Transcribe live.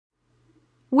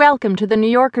Welcome to the New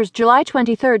Yorker's July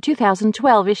 23,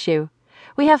 2012 issue.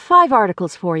 We have 5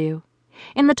 articles for you.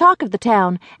 In the talk of the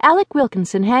town, Alec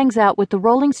Wilkinson hangs out with the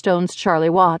Rolling Stones' Charlie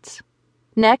Watts.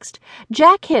 Next,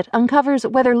 Jack Hitt uncovers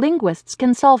whether linguists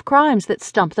can solve crimes that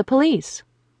stump the police.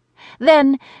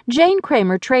 Then, Jane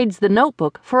Kramer trades the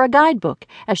notebook for a guidebook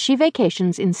as she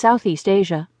vacations in Southeast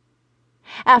Asia.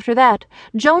 After that,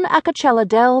 Joan Acocella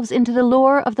delves into the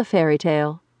lore of the fairy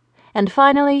tale. And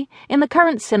finally, in the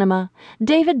current cinema,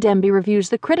 David Denby reviews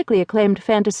the critically acclaimed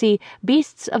fantasy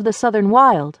Beasts of the Southern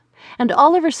Wild and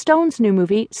Oliver Stone's new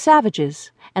movie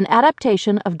Savages, an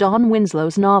adaptation of Don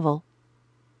Winslow's novel.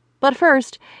 But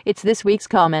first, it's this week's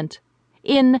comment.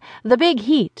 In The Big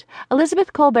Heat,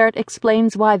 Elizabeth Kolbert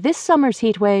explains why this summer's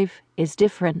heat wave is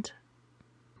different.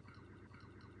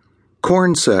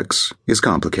 Corn sex is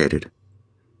complicated.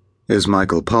 As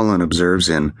Michael Pollan observes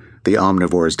in The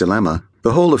Omnivore's Dilemma,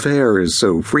 the whole affair is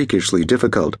so freakishly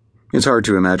difficult, it's hard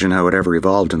to imagine how it ever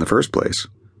evolved in the first place.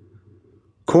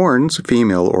 Corn's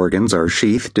female organs are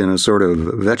sheathed in a sort of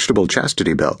vegetable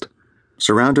chastity belt,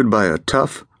 surrounded by a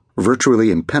tough,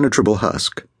 virtually impenetrable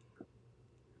husk.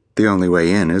 The only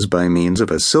way in is by means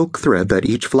of a silk thread that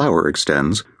each flower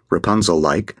extends,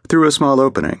 Rapunzel-like, through a small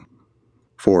opening.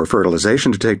 For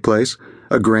fertilization to take place,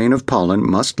 a grain of pollen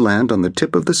must land on the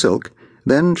tip of the silk,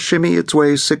 then shimmy its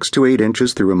way 6 to 8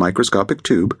 inches through a microscopic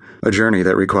tube, a journey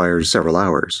that requires several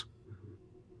hours.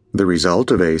 The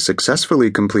result of a successfully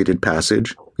completed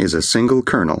passage is a single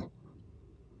kernel.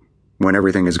 When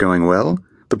everything is going well,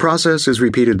 the process is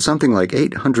repeated something like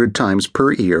 800 times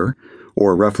per ear,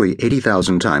 or roughly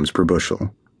 80,000 times per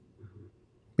bushel.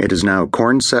 It is now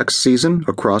corn sex season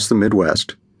across the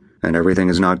Midwest, and everything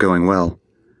is not going well.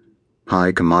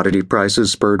 High commodity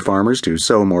prices spurred farmers to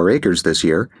sow more acres this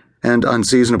year, and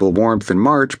unseasonable warmth in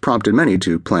March prompted many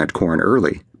to plant corn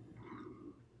early.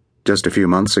 Just a few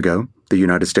months ago, the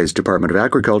United States Department of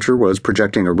Agriculture was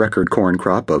projecting a record corn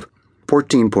crop of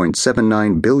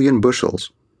 14.79 billion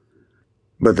bushels.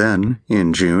 But then,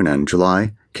 in June and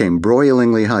July, came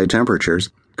broilingly high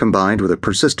temperatures, combined with a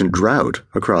persistent drought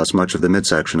across much of the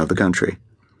midsection of the country.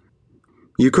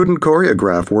 You couldn't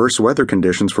choreograph worse weather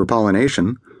conditions for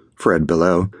pollination, Fred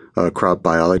Below, a crop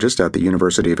biologist at the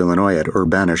University of Illinois at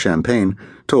Urbana-Champaign,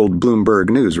 told Bloomberg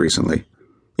News recently.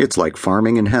 It's like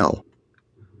farming in hell.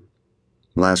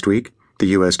 Last week,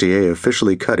 the USDA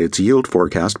officially cut its yield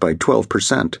forecast by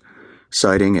 12%,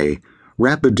 citing a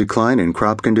rapid decline in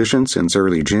crop conditions since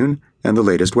early June and the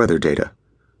latest weather data.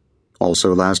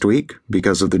 Also last week,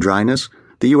 because of the dryness,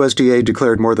 the USDA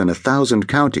declared more than 1,000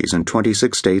 counties in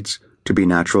 26 states to be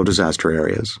natural disaster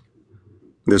areas.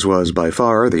 This was by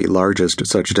far the largest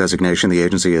such designation the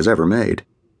agency has ever made.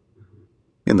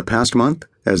 In the past month,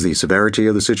 as the severity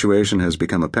of the situation has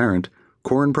become apparent,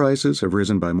 corn prices have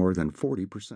risen by more than 40%.